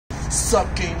Sup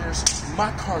gamers,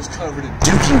 my car's covered in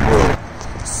Dookie World.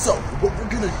 So, what we're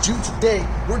gonna do today,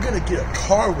 we're gonna get a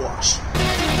car wash.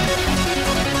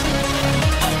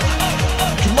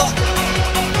 Come on.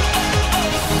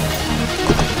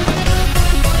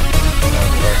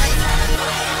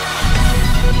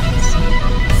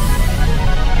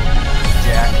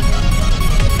 Jack.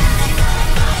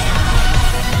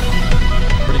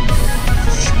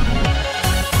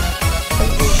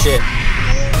 Shit.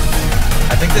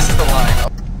 I think this is the line.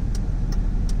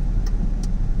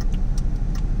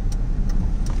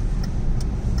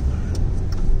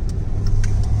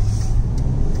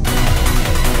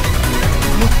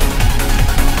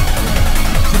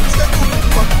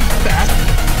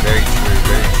 Very true,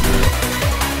 very true.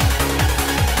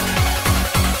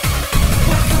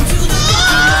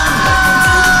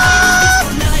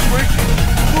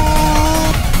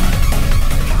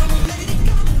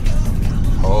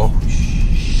 Oh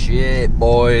shit,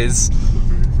 boys. The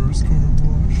very first car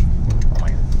wash. Oh my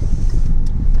god.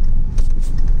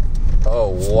 Oh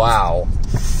wow.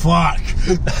 Fuck.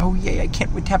 Oh yay, I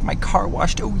can't wait to have my car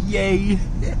washed. Oh yay.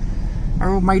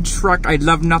 Oh, my truck. I'd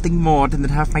love nothing more than to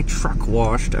have my truck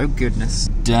washed. Oh goodness.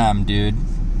 Damn, dude.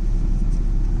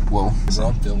 Whoa. Bro,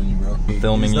 I'm filming you, bro.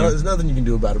 Filming you. There's nothing you can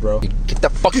do about it, bro. Get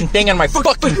that fucking thing on my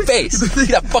fucking face. Get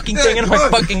that fucking thing on my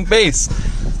fucking face.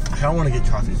 I want to get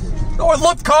coffee first. Oh, I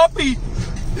love coffee.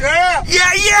 Yeah!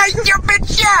 Yeah, you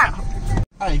bitch, yeah!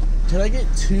 Hi, can I get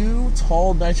 2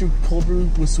 tall nitro cold brew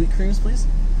with sweet creams, please?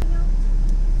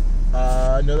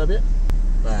 No, that'd be it?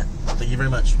 Alright, thank you very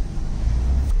much.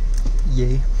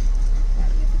 Yay.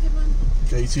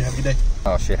 Okay, you two have a good day.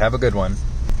 Oh shit, have a good one.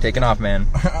 Taking off, man.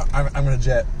 I'm gonna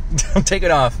jet. I'm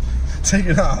taking off. Take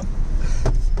it off.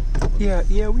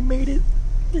 Yeah, we made it.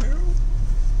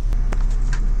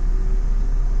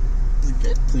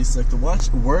 Okay, please select the watch.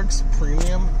 Works,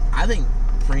 premium. I think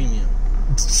premium.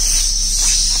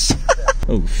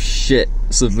 Oh shit.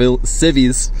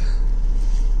 Civvies.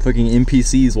 Fucking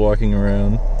NPCs walking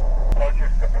around.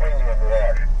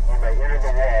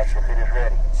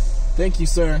 Thank you,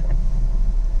 sir.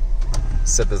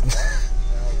 Said this.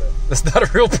 That's not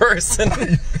a real person.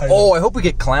 Oh, I hope we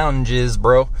get clown jizz,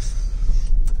 bro.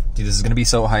 Dude, this is gonna be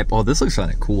so hype. Oh, this looks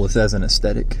kind of cool. This has an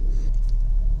aesthetic.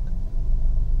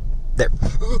 There.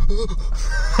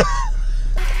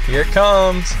 Here it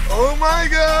comes. Oh my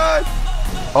god!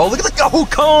 Oh, look at the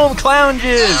clown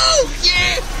jizz. Oh,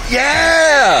 yeah!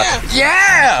 Yeah!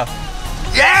 Yeah!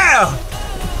 Yeah!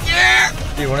 Yeah!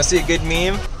 Do you want to see a good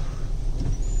meme?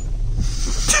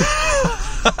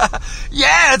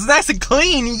 Yeah, it's nice and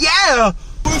clean. Yeah!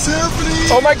 What's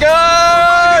happening? Oh my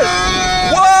god!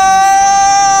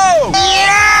 Whoa!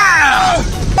 Yeah!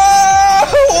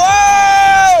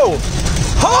 Whoa!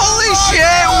 Holy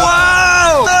shit!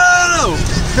 Whoa!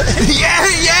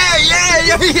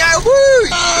 Yeah! Woo!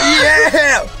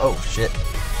 Yeah! Oh shit!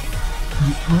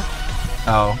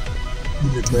 Oh,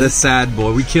 the sad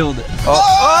boy. We killed it. Oh!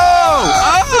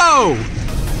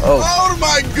 Oh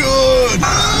my god!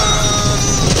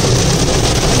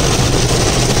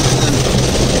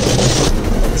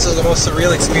 This is the most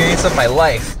surreal experience of my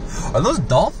life. Are those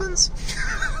dolphins?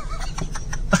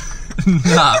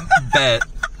 Not bet.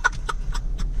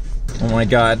 Oh my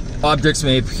god. Objects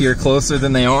may appear closer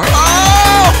than they are. Oh!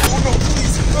 Oh no,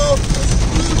 please! Oh.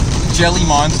 Jelly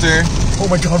monster. Oh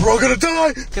my god, we're all gonna die!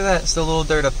 Look at that. Still a little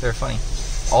dirt up there. Funny.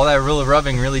 All that real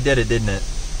rubbing really did it, didn't it?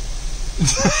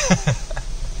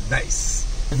 Nice.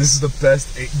 This is the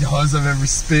best $8 I've ever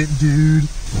spent, dude.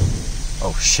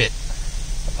 Oh shit.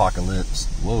 Apocalypse.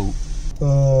 Whoa.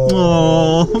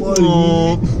 Oh, buddy.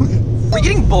 We're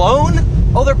getting blown?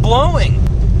 Oh, they're blowing.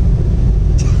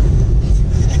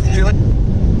 You're like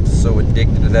so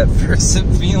addicted to that first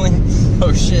feeling.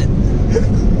 Oh shit.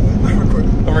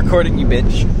 I'm recording you,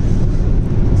 bitch.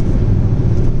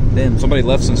 Damn, somebody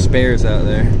left some spares out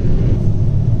there.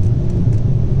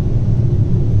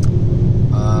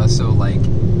 So like,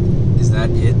 is that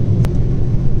it?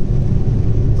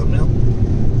 Thumbnail?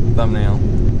 Thumbnail.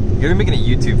 You're making a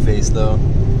YouTube face though.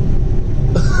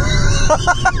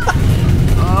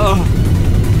 Oh,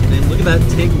 man, look at that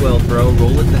TIG weld, bro.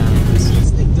 Roll it down.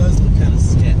 This thing does look kind of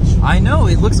sketch. I know,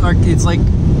 it looks it's like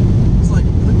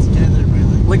put together by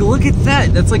like look at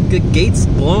that. That's like the gate's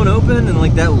blown open and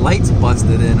like that light's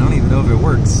busted in. I don't even know if it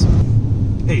works.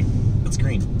 Hey, it's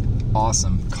green.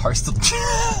 Awesome. Car still.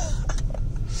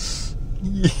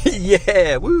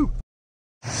 Yeah, woo.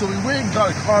 So we went and got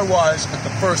a car wash at the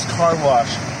first car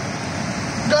wash.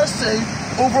 Gotta say,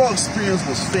 overall experience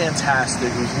was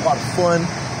fantastic. It was a lot of fun.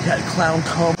 We had a clown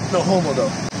come. No homo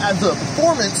though. At the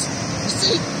performance, you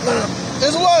see,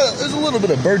 there's a little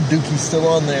bit of bird dookie still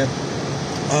on there.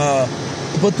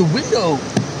 But the window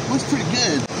looks pretty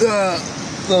good.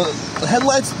 The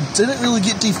headlights didn't really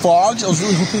get defogged. I was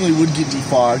really hoping they would get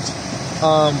defogged.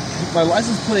 My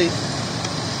license plate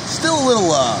still a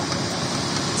little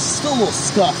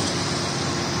scuffed.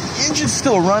 Engine's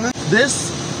still running.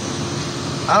 This,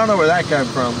 I don't know where that came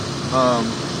from.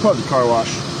 Probably the car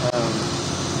wash.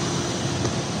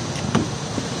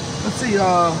 Let's see,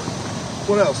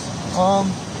 what else?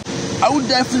 I would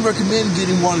definitely recommend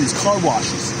getting one of these car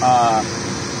washes.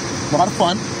 A lot of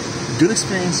fun, good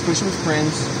experience, especially with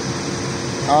friends.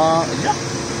 Yeah.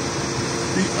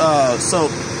 So.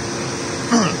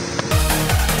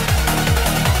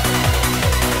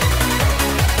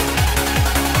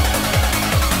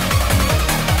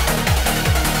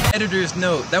 Editor's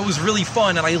note, that was really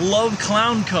fun and I love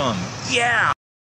Clown Cum. Yeah!